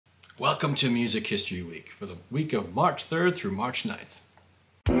Welcome to Music History Week for the week of March 3rd through March 9th.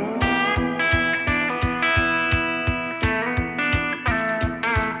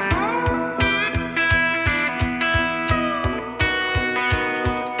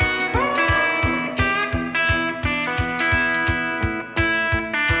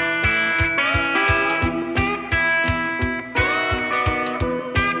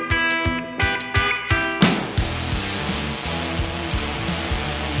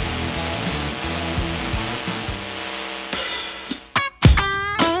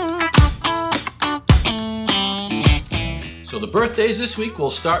 So the birthdays this week,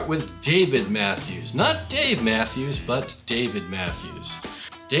 we'll start with David Matthews. Not Dave Matthews, but David Matthews.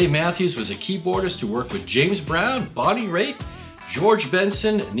 Dave Matthews was a keyboardist who worked with James Brown, Bonnie Raitt, George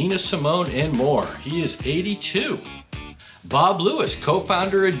Benson, Nina Simone, and more. He is 82. Bob Lewis,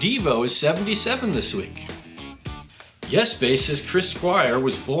 co-founder of Devo, is 77 this week. Yes bassist Chris Squire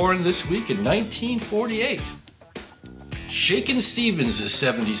was born this week in 1948. Shakin' Stevens is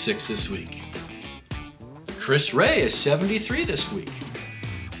 76 this week. Chris Ray is 73 this week.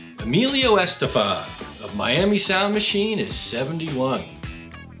 Emilio Estefan of Miami Sound Machine is 71.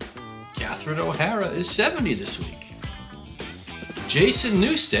 Catherine O'Hara is 70 this week. Jason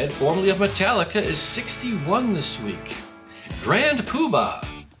Newsted, formerly of Metallica, is 61 this week. Grand Poobah,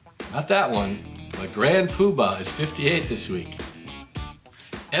 not that one, but Grand Poobah is 58 this week.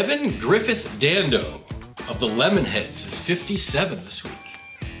 Evan Griffith Dando of the Lemonheads is 57 this week.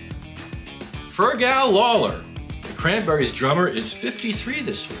 Fergal Lawler, the Cranberries drummer, is 53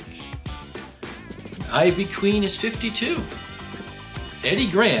 this week. And Ivy Queen is 52. Eddie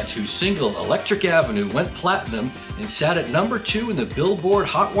Grant, whose single Electric Avenue went platinum and sat at number 2 in the Billboard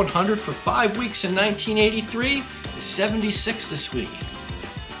Hot 100 for 5 weeks in 1983, is 76 this week.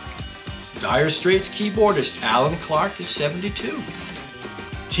 Dire Straits keyboardist Alan Clark is 72.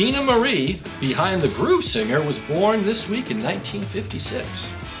 Tina Marie, Behind the Groove singer, was born this week in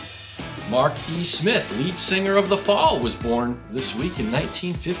 1956. Mark E. Smith, lead singer of The Fall, was born this week in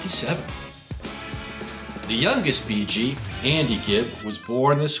 1957. The youngest Bee Gee, Andy Gibb, was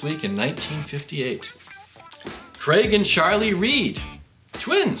born this week in 1958. Craig and Charlie Reed,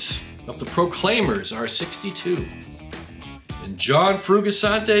 twins of the Proclaimers, are 62. And John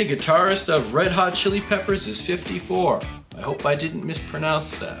Frusciante, guitarist of Red Hot Chili Peppers, is 54. I hope I didn't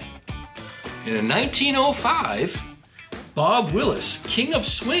mispronounce that. And in 1905, Bob Willis, King of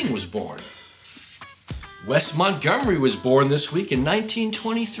Swing, was born. Wes Montgomery was born this week in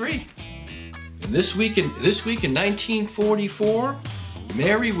 1923. And this week in 1944,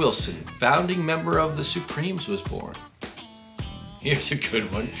 Mary Wilson, founding member of the Supremes, was born. Here's a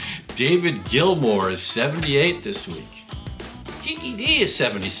good one. David Gilmour is 78 this week. Kiki D is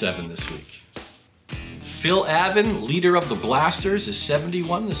 77 this week. Phil Avon, leader of the Blasters, is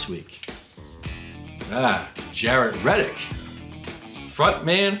 71 this week. Jarrett Reddick,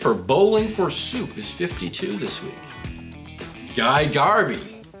 frontman for Bowling for Soup, is 52 this week. Guy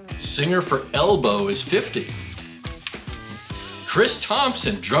Garvey, singer for Elbow, is 50. Chris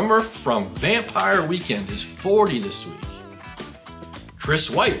Thompson, drummer from Vampire Weekend, is 40 this week. Chris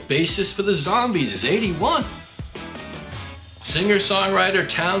White, bassist for the Zombies, is 81. Singer-songwriter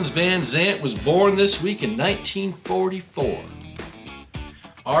Townes Van Zandt was born this week in 1944.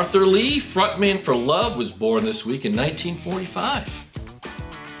 Arthur Lee, frontman for Love, was born this week in 1945.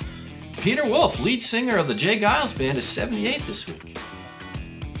 Peter Wolf, lead singer of the Jay Giles Band, is 78 this week.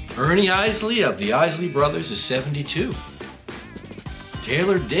 Ernie Isley of the Isley Brothers is 72.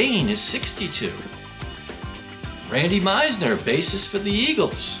 Taylor Dane is 62. Randy Meisner, bassist for the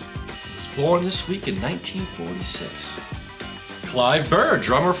Eagles, was born this week in 1946. Clive Burr,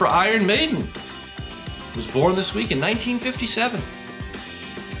 drummer for Iron Maiden, was born this week in 1957.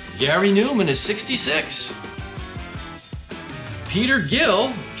 Gary Newman is 66. Peter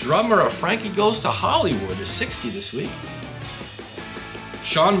Gill, drummer of Frankie Goes to Hollywood, is 60 this week.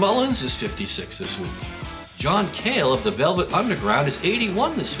 Sean Mullins is 56 this week. John Cale of the Velvet Underground is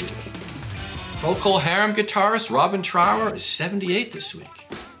 81 this week. Procol Harum guitarist Robin Trower is 78 this week.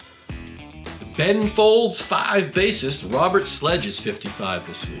 The Ben Folds 5 bassist Robert Sledge is 55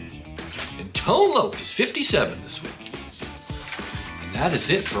 this week. And Tone Loc is 57 this week. That is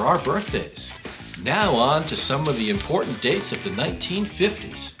it for our birthdays. Now on to some of the important dates of the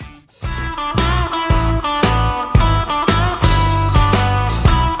 1950s.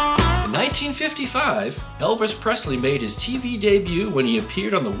 In 1955, Elvis Presley made his TV debut when he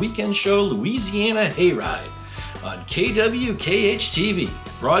appeared on the weekend show Louisiana Hayride on KWKH-TV,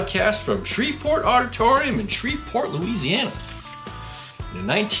 broadcast from Shreveport Auditorium in Shreveport, Louisiana. In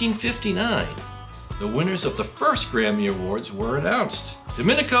 1959, the winners of the first Grammy Awards were announced.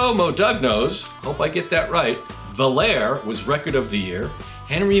 Domenico Modugno's, hope I get that right, Valere was Record of the Year.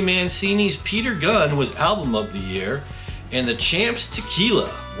 Henry Mancini's Peter Gunn was Album of the Year. And the Champs Tequila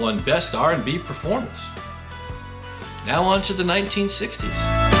won Best R&B Performance. Now on to the 1960s.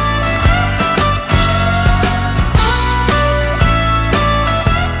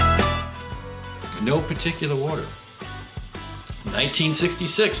 No particular order.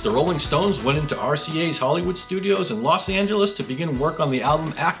 1966, the Rolling Stones went into RCA's Hollywood studios in Los Angeles to begin work on the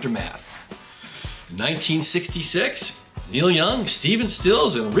album Aftermath. In 1966, Neil Young, Stephen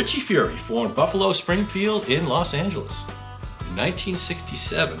Stills, and Richie Fury formed Buffalo Springfield in Los Angeles. In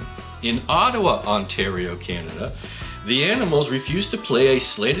 1967, in Ottawa, Ontario, Canada, the Animals refused to play a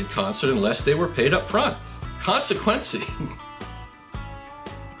slated concert unless they were paid up front.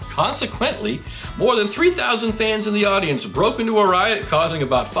 Consequently, more than 3,000 fans in the audience broke into a riot, causing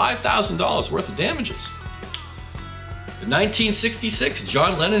about $5,000 worth of damages. In 1966,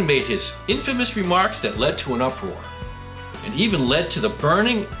 John Lennon made his infamous remarks that led to an uproar, and even led to the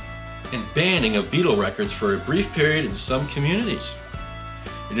burning and banning of Beatle records for a brief period in some communities.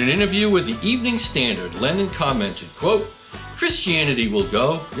 In an interview with the Evening Standard, Lennon commented, quote, "Christianity will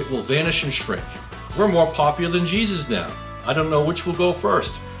go, it will vanish and shrink. We're more popular than Jesus now. I don't know which will go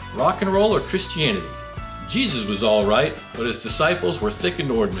first, rock and roll or Christianity. Jesus was all right, but his disciples were thick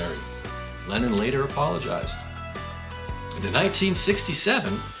and ordinary." Lennon later apologized. And in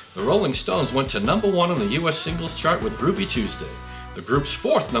 1967, the Rolling Stones went to #1 on the US singles chart with Ruby Tuesday, the group's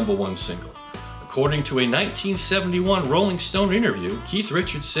 4th #1 single. According to a 1971 Rolling Stone interview, Keith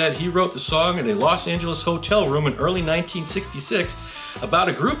Richards said he wrote the song in a Los Angeles hotel room in early 1966 about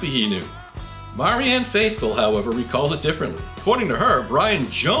a groupie he knew. Marianne Faithfull, however, recalls it differently. According to her, Brian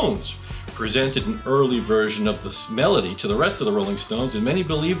Jones presented an early version of this melody to the rest of the Rolling Stones, and many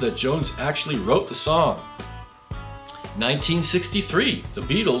believe that Jones actually wrote the song. 1963, the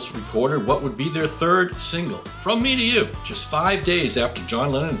Beatles recorded what would be their 3rd single, From Me to You, just 5 days after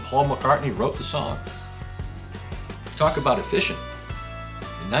John Lennon and Paul McCartney wrote the song. Talk about efficient.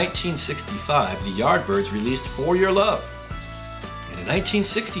 In 1965, the Yardbirds released For Your Love. And in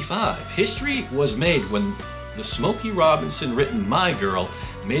 1965, history was made when the Smokey Robinson-written My Girl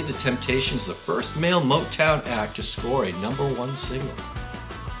made the Temptations the first male Motown act to score a #1 single.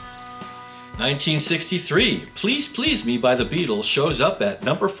 1963, Please Please Me by the Beatles shows up at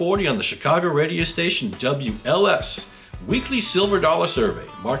number 40 on the Chicago radio station WLS weekly Silver Dollar Survey,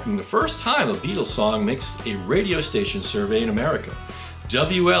 marking the first time a Beatles song makes a radio station survey in America.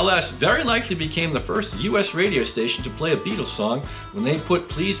 WLS very likely became the first US radio station to play a Beatles song when they put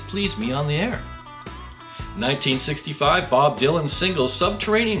Please Please Me on the air. 1965, Bob Dylan's single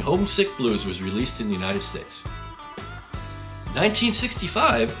Subterranean Homesick Blues was released in the United States.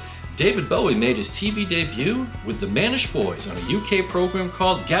 1965, David Bowie made his TV debut with the Manish Boys on a UK program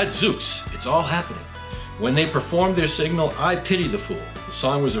called Gadzooks, It's All Happening, when they performed their single I Pity the Fool. The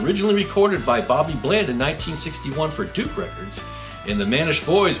song was originally recorded by Bobby Bland in 1961 for Duke Records. In the Manish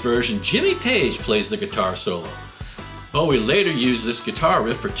Boys version, Jimmy Page plays the guitar solo. Bowie later used this guitar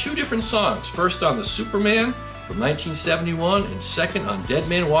riff for 2 different songs, first on the Superman from 1971 and second on Dead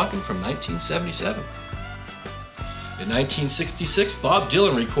Man Walking from 1977. In 1966, Bob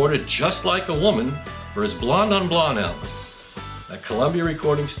Dylan recorded Just Like a Woman for his Blonde on Blonde album at Columbia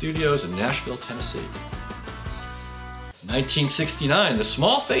Recording Studios in Nashville, Tennessee. In 1969, the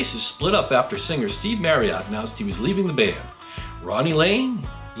Small Faces split up after singer Steve Marriott announced he was leaving the band. Ronnie Lane,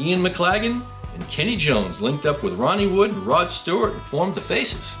 Ian McLagan, and Kenny Jones linked up with Ronnie Wood and Rod Stewart and formed the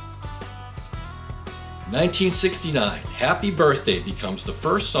Faces. In 1969, Happy Birthday becomes the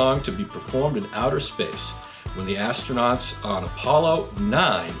first song to be performed in outer space, when the astronauts on Apollo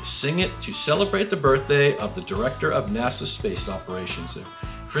 9 sing it to celebrate the birthday of the director of NASA's space operations,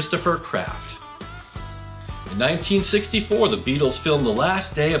 Christopher Kraft. In 1964, the Beatles filmed the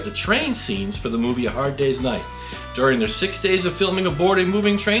last day of the train scenes for the movie A Hard Day's Night. During their 6 days of filming aboard a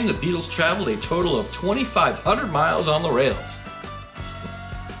moving train, the Beatles traveled a total of 2,500 miles on the rails.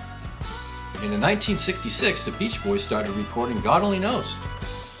 And in 1966, the Beach Boys started recording God Only Knows.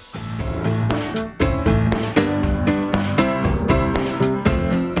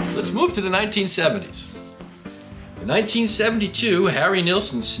 Let's move to the 1970s. In 1972, Harry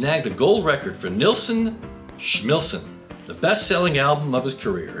Nilsson snagged a gold record for Nilsson Schmilsson, the best-selling album of his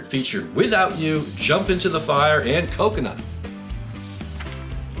career. It featured Without You, Jump Into the Fire, and Coconut.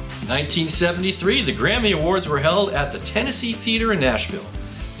 In 1973, the Grammy Awards were held at the Tennessee Theater in Nashville.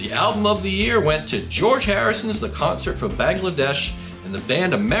 The album of the year went to George Harrison's The Concert from Bangladesh, and the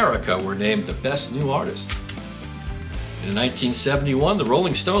band America were named the Best New Artist. In 1971, the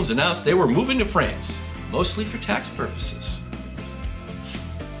Rolling Stones announced they were moving to France, mostly for tax purposes.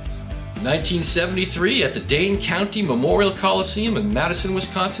 In 1973, at the Dane County Memorial Coliseum in Madison,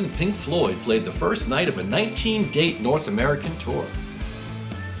 Wisconsin, Pink Floyd played the first night of a 19-date North American tour.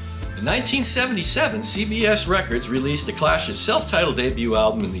 In 1977, CBS Records released The Clash's self-titled debut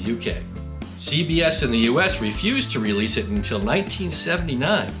album in the UK. CBS in the US refused to release it until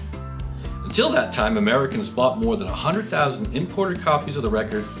 1979. Until that time, Americans bought more than 100,000 imported copies of the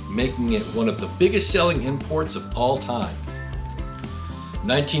record, making it one of the biggest selling imports of all time. In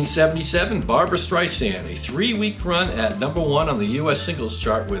 1977, Barbra Streisand, a 3-week run at #1 on the US singles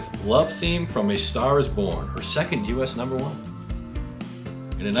chart with Love Theme from A Star Is Born, her second US #1.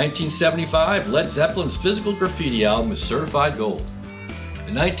 And in 1975, Led Zeppelin's Physical Graffiti album is certified gold.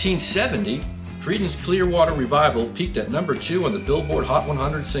 In 1970, Creedence Clearwater Revival peaked at #2 on the Billboard Hot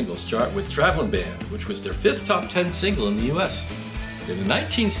 100 singles chart with Travelin' Band, which was their 5th top 10 single in the US. In the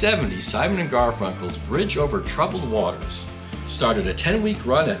 1970s, Simon & Garfunkel's Bridge Over Troubled Waters started a 10-week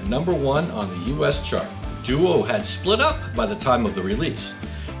run at #1 on the US chart. The duo had split up by the time of the release.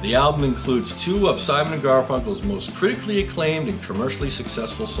 The album includes 2 of Simon & Garfunkel's most critically acclaimed and commercially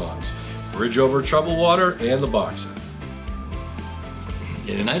successful songs, Bridge Over Troubled Water and The Boxer.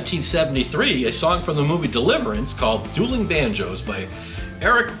 And in 1973, a song from the movie Deliverance called Dueling Banjos by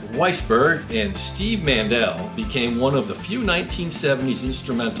Eric Weisberg and Steve Mandel became one of the few 1970s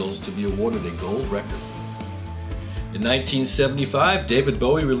instrumentals to be awarded a gold record. In 1975, David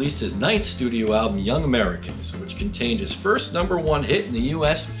Bowie released his 9th studio album, Young Americans, which contained his first #1 hit in the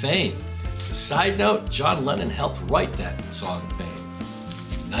US, Fame. A side note, John Lennon helped write that song, Fame.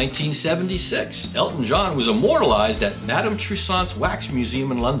 In 1976, Elton John was immortalized at Madame Tussauds Wax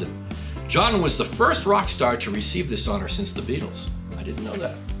Museum in London. John was the first rock star to receive this honor since the Beatles. I didn't know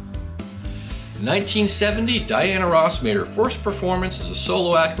that. In 1970, Diana Ross made her first performance as a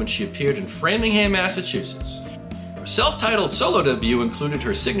solo act when she appeared in Framingham, Massachusetts. Her self-titled solo debut included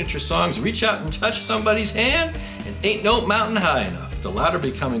her signature songs Reach Out and Touch Somebody's Hand and Ain't No Mountain High Enough, the latter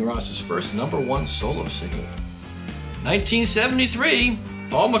becoming Ross's first #1 solo single. 1973,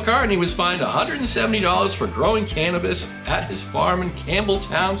 Paul McCartney was fined $170 for growing cannabis at his farm in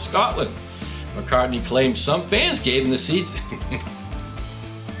Campbelltown, Scotland. McCartney claimed some fans gave him the seeds.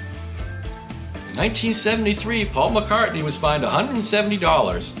 In 1973, Paul McCartney was fined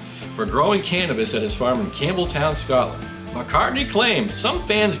 $170 for growing cannabis at his farm in Campbelltown, Scotland. McCartney claimed some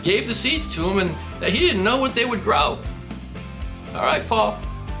fans gave the seeds to him and that he didn't know what they would grow. All right, Paul.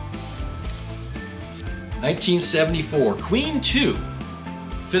 1974, Queen 2,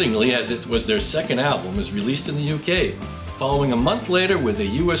 fittingly as it was their second album, is released in the UK, following a month later with a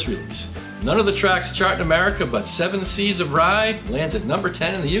US release. None of the tracks chart in America, but 7 Seas of Rye lands at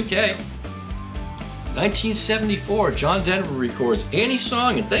 #10 in the UK. 1974, John Denver records Annie's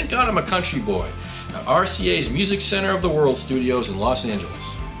Song and Thank God I'm a Country Boy at RCA's Music Center of the World Studios in Los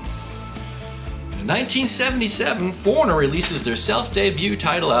Angeles. In 1977, Foreigner releases their self-debut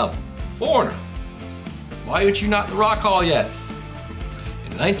title album, Foreigner. Why aren't you not in the Rock Hall yet?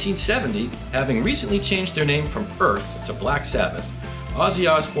 In 1970, having recently changed their name from Earth to Black Sabbath, Ozzy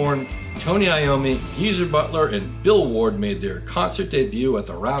Osbourne, Tony Iommi, Geezer Butler, and Bill Ward made their concert debut at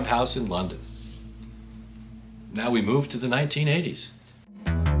the Roundhouse in London. Now we move to the 1980s.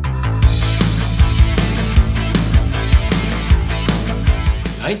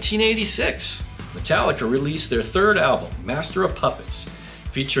 1986, Metallica released their 3rd album, Master of Puppets,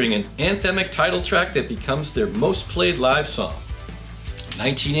 featuring an anthemic title track that becomes their most played live song. In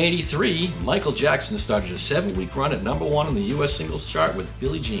 1983, Michael Jackson started a 7-week run at #1 on the US singles chart with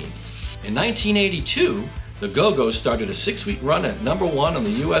Billie Jean. In 1982, the Go-Go's started a 6-week run at #1 on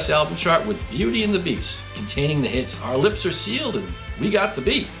the US album chart with Beauty and the Beast, containing the hits Our Lips Are Sealed and We Got the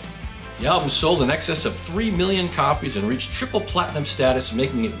Beat. The album sold in excess of 3 million copies and reached triple platinum status,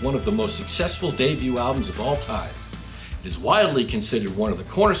 making it one of the most successful debut albums of all time. It is widely considered one of the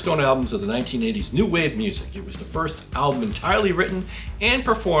cornerstone albums of the 1980s new wave music. It was the first album entirely written and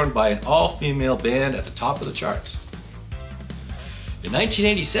performed by an all-female band at the top of the charts. In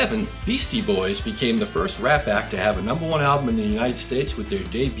 1987, Beastie Boys became the first rap act to have a #1 album in the United States with their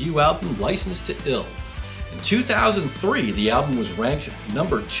debut album, Licensed to Ill. In 2003, the album was ranked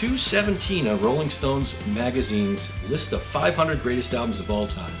number 217 on Rolling Stones magazine's list of 500 greatest albums of all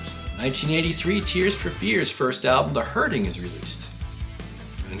time. In 1983, Tears for Fears' first album, The Hurting, is released.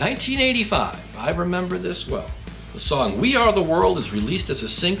 In 1985, I remember this well, the song We Are the World is released as a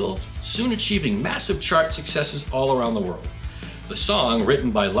single, soon achieving massive chart successes all around the world. The song,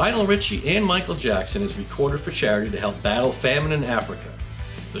 written by Lionel Richie and Michael Jackson, is recorded for charity to help battle famine in Africa.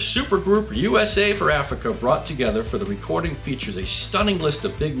 The supergroup USA for Africa brought together for the recording features a stunning list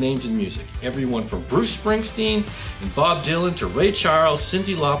of big names in music, everyone from Bruce Springsteen and Bob Dylan to Ray Charles,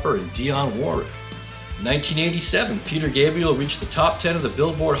 Cyndi Lauper, and Dionne Warwick. In 1987, Peter Gabriel reached the top 10 of the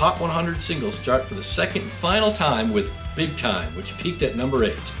Billboard Hot 100 singles chart for the second and final time with Big Time, which peaked at number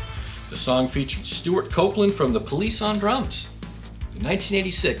 8. The song featured Stuart Copeland from The Police on drums. In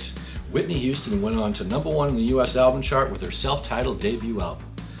 1986, Whitney Houston went on to number 1 in the US album chart with her self-titled debut album.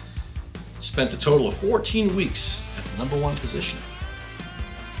 It spent a total of 14 weeks at the number 1 position.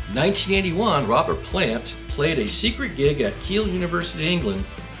 In 1981, Robert Plant played a secret gig at Keele University, England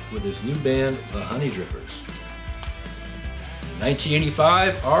with his new band, the Honey Drippers. In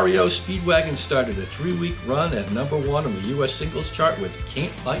 1985, REO Speedwagon started a 3-week run at number 1 on the US singles chart with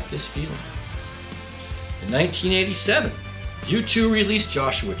Can't Fight This Feeling. In 1987, U2 released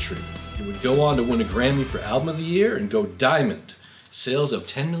Joshua Tree. It would go on to win a Grammy for Album of the Year and go diamond. Sales of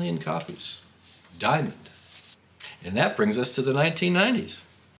 10 million copies. Diamond. And that brings us to the 1990s.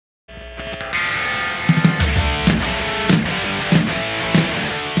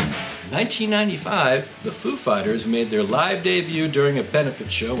 In 1995, the Foo Fighters made their live debut during a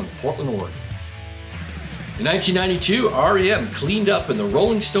benefit show in Portland, Oregon. In 1992, REM cleaned up in the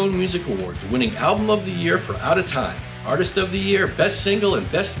Rolling Stone Music Awards, winning Album of the Year for Out of Time, Artist of the Year, Best Single,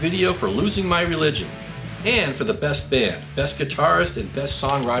 and Best Video for Losing My Religion, and for the Best Band, Best Guitarist, and Best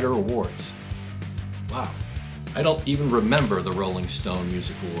Songwriter awards. Wow, I don't even remember the Rolling Stone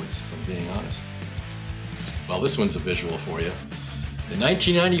Music Awards, if I'm being honest. Well, this one's a visual for you. In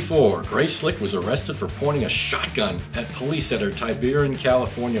 1994, Grace Slick was arrested for pointing a shotgun at police at her Tiburon,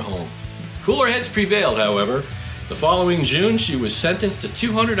 California home. Cooler heads prevailed, however. The following June, she was sentenced to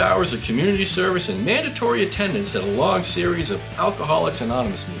 200 hours of community service and mandatory attendance at a long series of Alcoholics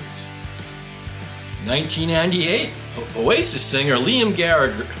Anonymous meetings. In 1998, Oasis singer Liam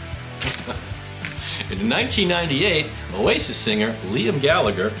Gallagher In 1998, Oasis singer Liam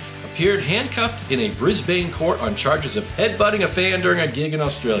Gallagher appeared handcuffed in a Brisbane court on charges of headbutting a fan during a gig in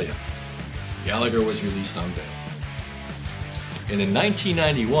Australia. Gallagher was released on bail. And in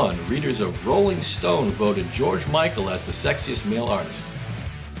 1991, readers of Rolling Stone voted George Michael as the sexiest male artist.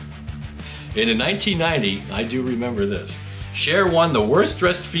 And in 1990, I do remember this, Cher won the worst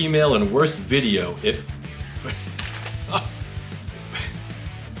dressed female and worst video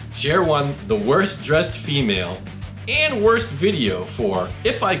Cher won the worst dressed female and worst video for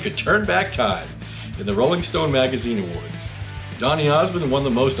If I Could Turn Back Time in the Rolling Stone Magazine Awards. Donny Osmond won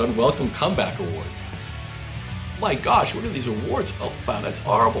the Most Unwelcome Comeback Award. My gosh, what are these awards? Oh, wow, that's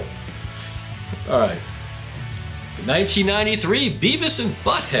horrible. All right. In 1993, Beavis and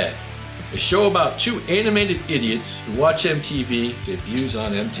Butthead, a show about two animated idiots who watch MTV, debuts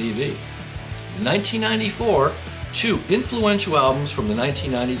on MTV. In 1994, two influential albums from the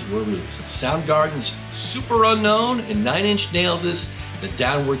 1990s were released. Soundgarden's Super Unknown and 9 Inch Nails' The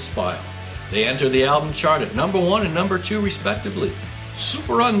Downward Spiral. They entered the album chart at number 1 and number 2 respectively.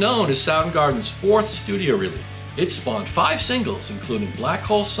 Super Unknown is Soundgarden's 4th studio release. It spawned 5 singles, including Black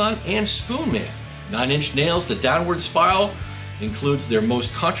Hole Sun and Spoon Man. 9 Inch Nails' The Downward Spiral includes their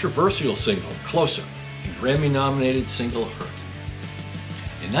most controversial single, Closer, and Grammy-nominated single, Hurt.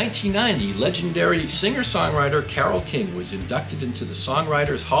 In 1990, legendary singer-songwriter Carole King was inducted into the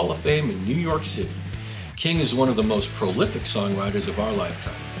Songwriters Hall of Fame in New York City. King is one of the most prolific songwriters of our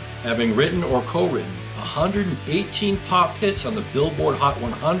lifetime, having written or co-written 118 pop hits on the Billboard Hot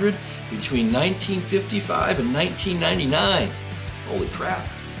 100 between 1955 and 1999. Holy crap.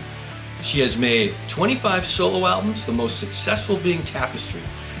 She has made 25 solo albums, the most successful being Tapestry,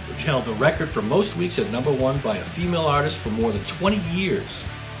 which held the record for most weeks at number 1 by a female artist for more than 20 years.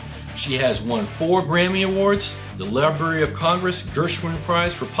 She has won 4 Grammy Awards, the Library of Congress Gershwin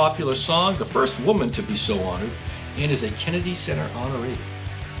Prize for Popular Song, the first woman to be so honored, and is a Kennedy Center honoree.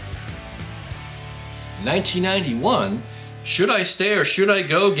 In 1991, Should I Stay or Should I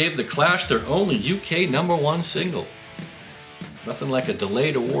Go gave The Clash their only UK number 1 single. Nothing like a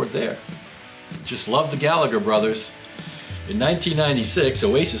delayed award there. Just love the Gallagher brothers. In 1996,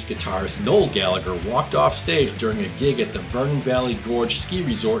 Oasis guitarist Noel Gallagher walked off stage during a gig at the Vernon Valley Gorge Ski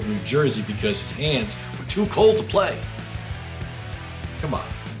Resort in New Jersey because his hands were too cold to play. Come on.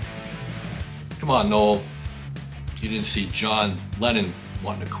 Come on, Noel. You didn't see John Lennon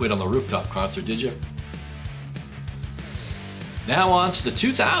wanting to quit on the rooftop concert, did you? Now on to the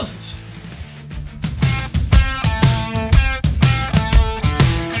 2000s.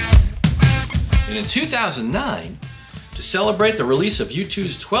 And in 2009, To celebrate the release of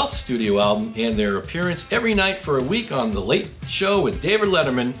U2's 12th studio album and their appearance every night for a week on The Late Show with David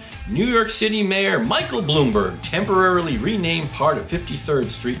Letterman, New York City Mayor Michael Bloomberg temporarily renamed part of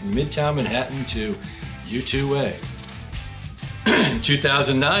 53rd Street in Midtown Manhattan to U2 Way. In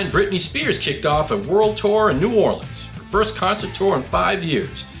 2009, Britney Spears kicked off a world tour in New Orleans, her first concert tour in 5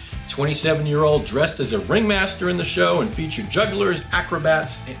 years. The 27-year-old dressed as a ringmaster in the show and featured jugglers,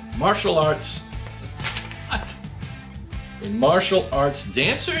 acrobats, and martial arts. What? And martial arts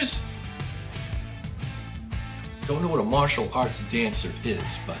dancers? Don't know what a martial arts dancer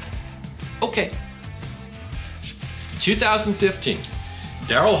is, but okay. 2015.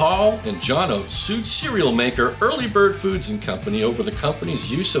 Daryl Hall and John Oates sued cereal maker Early Bird Foods and Company over the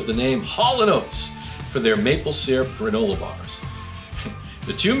company's use of the name Hall & Oates for their maple syrup granola bars.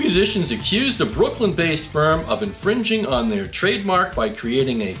 The two musicians accused a Brooklyn-based firm of infringing on their trademark by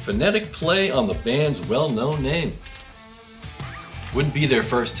creating a phonetic play on the band's well-known name. Wouldn't be their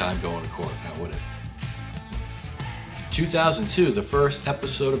first time going to court, now would it? In 2002, the first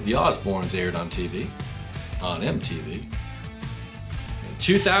episode of The Osbournes aired on TV, on MTV.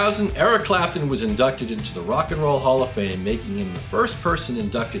 2000, Eric Clapton was inducted into the Rock and Roll Hall of Fame, making him the first person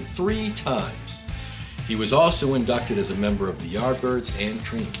inducted 3 times. He was also inducted as a member of the Yardbirds and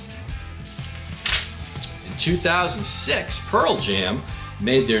Cream. In 2006, Pearl Jam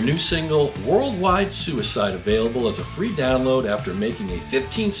made their new single, Worldwide Suicide, available as a free download after making a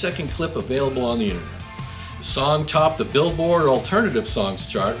 15-second clip available on the internet. The song topped the Billboard Alternative Songs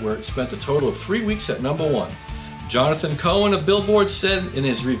chart, where it spent a total of 3 weeks at '1. Jonathan Cohen of Billboard said in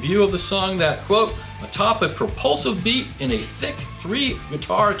his review of the song that, quote, atop a propulsive beat in a thick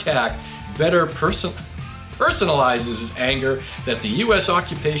 3-guitar attack, Vedder personalizes his anger that the U.S.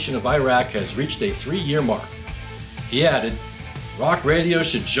 occupation of Iraq has reached a 3-year mark. He added, rock radio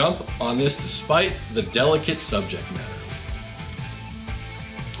should jump on this despite the delicate subject matter.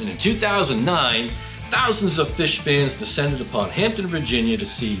 And in 2009, thousands of Phish fans descended upon Hampton, Virginia to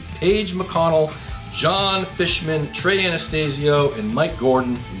see Paige McConnell, John Fishman, Trey Anastasio, and Mike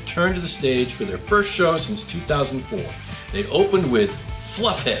Gordon return to the stage for their first show since 2004. They opened with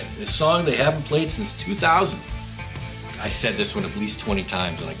Fluffhead, a song they haven't played since 2000. I said this one at least 20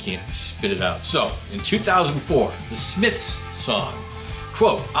 times and I can't spit it out. So, in 2004, the Smiths song,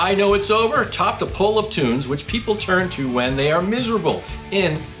 quote, I Know It's Over, topped a poll of tunes which people turn to when they are miserable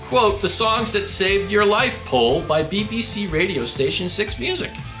in, quote, the Songs That Saved Your Life poll by BBC radio station 6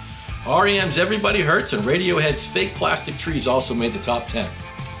 Music. R.E.M's Everybody Hurts and Radiohead's Fake Plastic Trees also made the top 10.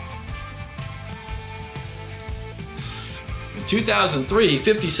 In 2003,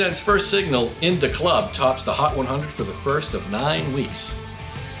 50 Cent's first single, In the Club, tops the Hot 100 for the first of 9 weeks.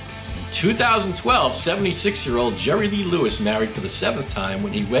 In 2012, 76-year-old Jerry Lee Lewis married for the 7th time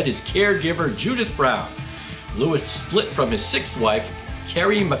when he wed his caregiver, Judith Brown. Lewis split from his 6th wife,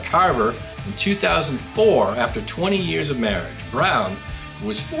 Carrie McCarver, in 2004 after 20 years of marriage. Brown, who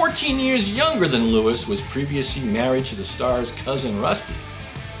was 14 years younger than Lewis, was previously married to the star's cousin Rusty.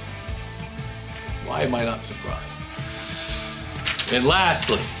 Why am I not surprised? And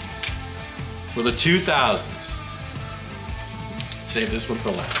lastly, for the 2000s, save this one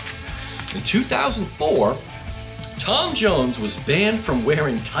for last. In 2004, Tom Jones was banned from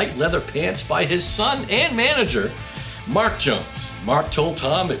wearing tight leather pants by his son and manager, Mark Jones. Mark told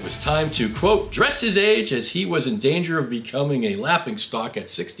Tom it was time to, quote, dress his age as he was in danger of becoming a laughingstock at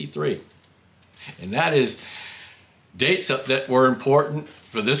 63. And that is dates that were important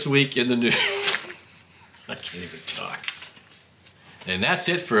for this week in the news. I can't even talk. And that's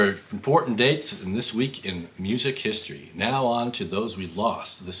it for important dates in this week in music history. Now on to those we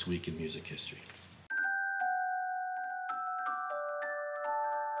lost this week in music history.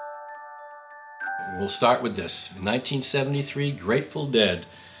 We'll start with this. In 1973, Grateful Dead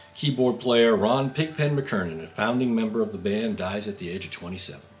keyboard player Ron Pigpen McKernan, a founding member of the band, dies at the age of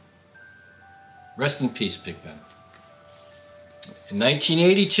 27. Rest in peace, Pigpen. In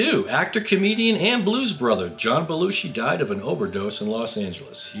 1982, actor, comedian, and blues brother John Belushi died of an overdose in Los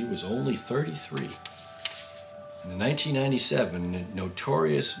Angeles. He was only 33. In 1997,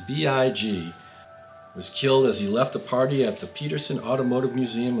 notorious B.I.G. was killed as he left a party at the Peterson Automotive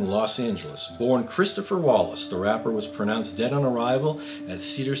Museum in Los Angeles. Born Christopher Wallace, the rapper was pronounced dead on arrival at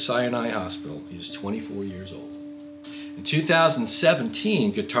Cedars-Sinai Hospital. He was 24 years old. In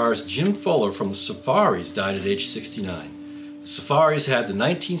 2017, guitarist Jim Fuller from the Safaris died at age 69. The Safaris had the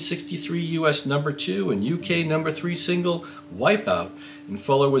 1963 US #2 and UK #3 single, Wipeout, and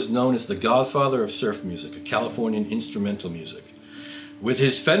Fuller was known as the godfather of surf music, a Californian instrumental music. With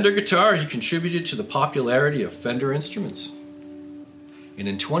his Fender guitar, he contributed to the popularity of Fender instruments. And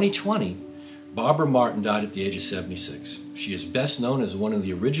in 2020, Barbara Martin died at the age of 76. She is best known as one of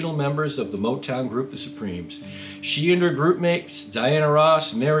the original members of the Motown group, the Supremes. She and her group mates, Diana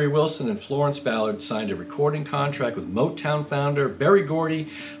Ross, Mary Wilson, and Florence Ballard, signed a recording contract with Motown founder Berry Gordy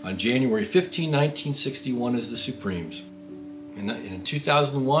on January 15, 1961 as the Supremes. In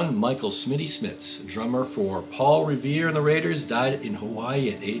 2001, Michael Smitty Smits, drummer for Paul Revere and the Raiders, died in Hawaii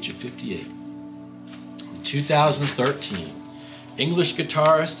at the age of 58. In 2013, English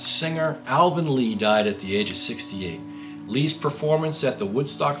guitarist, singer Alvin Lee died at the age of 68. Lee's performance at the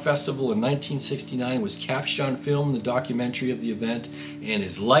Woodstock Festival in 1969 was captured on film in the documentary of the event, and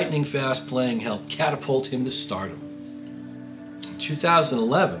his lightning-fast playing helped catapult him to stardom. In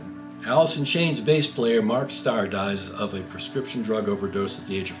 2011, Alice in Chains bass player Mark Starr dies of a prescription drug overdose at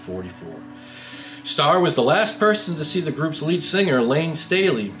the age of 44. Starr was the last person to see the group's lead singer, Lane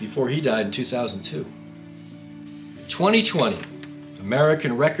Staley, before he died in 2002. 2020,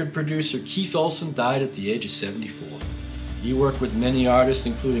 American record producer Keith Olsen died at the age of 74. He worked with many artists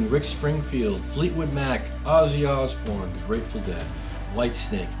including Rick Springfield, Fleetwood Mac, Ozzy Osbourne, The Grateful Dead,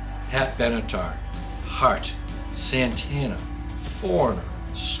 Whitesnake, Pat Benatar, Heart, Santana, Foreigner,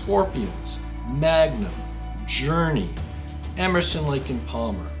 Scorpions, Magnum, Journey, Emerson, Lake and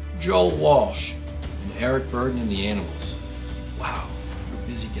Palmer, Joel Walsh, and Eric Burden and the Animals. Wow, what a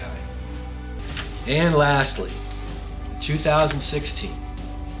busy guy. And lastly, 2016,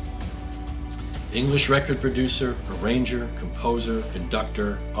 English record producer, arranger, composer,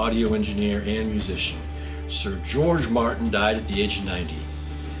 conductor, audio engineer, and musician, Sir George Martin died at the age of 90.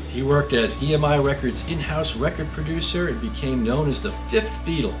 He worked as EMI Records' in-house record producer and became known as the Fifth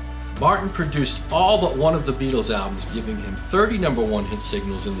Beatle. Martin produced all but one of the Beatles albums, giving him 30 #1 hit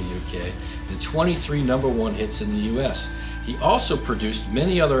singles in the UK and 23 #1 hits in the US. He also produced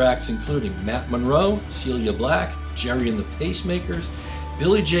many other acts including Matt Monro, Celia Black, Jerry and the Pacemakers,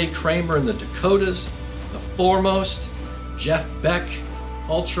 Billy J. Kramer and the Dakotas, The Foremost, Jeff Beck,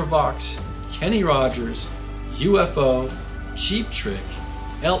 Ultravox, Kenny Rogers, UFO, Cheap Trick,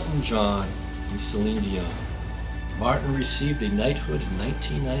 Elton John, and Celine Dion. Martin received a knighthood in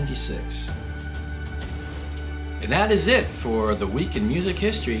 1996. And that is it for the week in music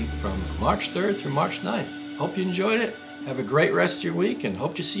history from March 3rd through March 9th. Hope you enjoyed it. Have a great rest of your week and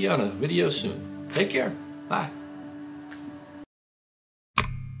hope to see you on a video soon. Take care. Bye.